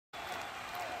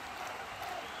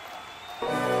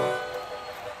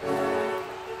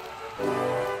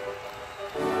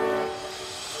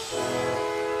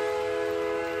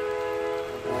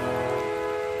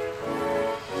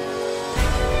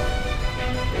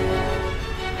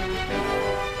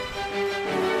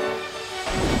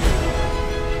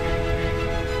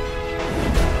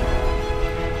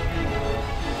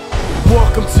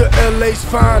Welcome to LA's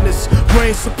finest,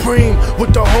 reign supreme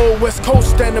with the whole West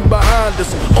Coast standing behind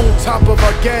us. On top of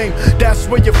our game, that's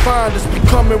where you find us.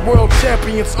 Becoming world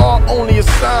champions, our only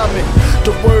assignment.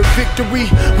 The word victory,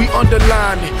 we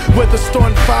underline it. Whether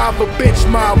starting five or bench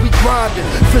mile, we grinding.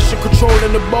 Fisher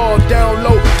controlling the ball down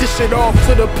low, dish it off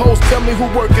to the post. Tell me who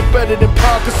working better than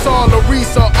Paul Gasol,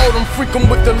 Larissa, Odom, freak 'em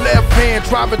with the left hand.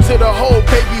 Driving to the hole,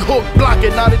 baby hook, block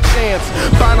it, not a chance.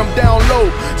 Bind 'em down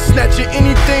low, snatching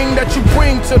anything that you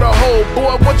bring to the hole.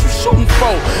 Boy, what you shooting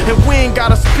for? And we ain't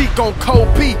gotta speak on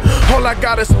Kobe. All I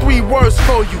got is 3 words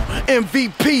for you: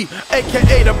 MVP,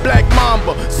 aka the Black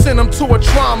Mamba. Send him to a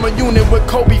trauma unit with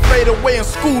Kobe fade away in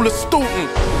school, a student.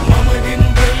 Mama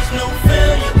didn't raise no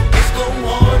failure. It's go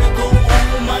hard or go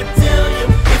home, I tell you.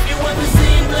 If you ever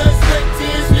seen blood, sweat,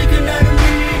 tears leaking out of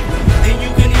me, then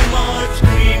you can hear my heart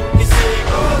scream. It say,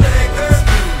 go Lakers,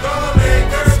 go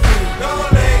Lakers, go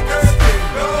Lakers,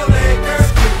 go Lakers,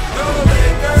 go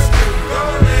Lakers, go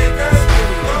Lakers,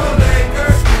 go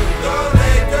Lakers, go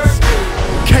Lakers.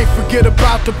 Can't forget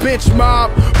about the bench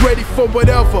mob, ready for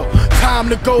whatever. Time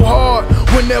to go hard.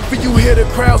 Whenever you hear the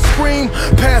crowd scream,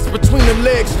 pass between the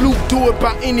legs, Luke, do it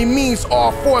by any means.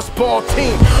 All force ball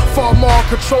team, far more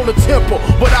control the tempo.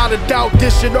 Without a doubt,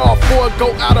 dish it off before it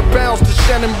go out of bounds to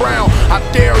Shannon Brown. I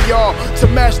dare y'all to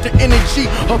match the energy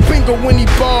of Bingo when he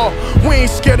ball. We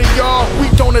ain't scared of y'all, we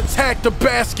don't attack the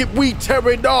basket, we tear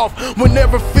it off.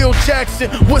 Whenever Phil Jackson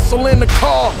whistle in the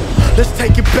car, let's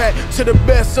take it back to the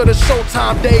best of the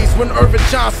Showtime days when Irvin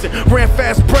Johnson ran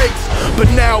fast breaks. But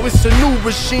now it's a new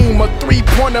regime, a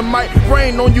 3-pointer might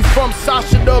rain on you from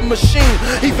Sasha the Machine.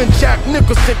 Even Jack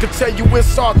Nicholson can tell you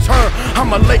it's our turn.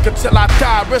 I'm a Laker till I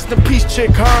die, rest in peace,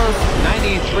 Chick Hearn.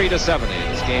 93-70,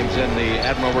 this game's in the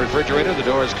Admiral refrigerator, the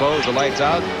door is closed, the lights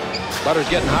out. Butter's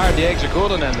getting hard, the eggs are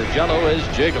cooling, and the jello is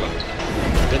jiggling.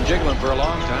 Been jiggling for a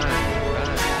long time.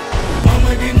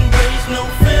 Mama didn't raise no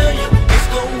failure. It's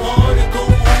go hard or go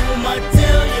home, I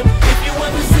tell you.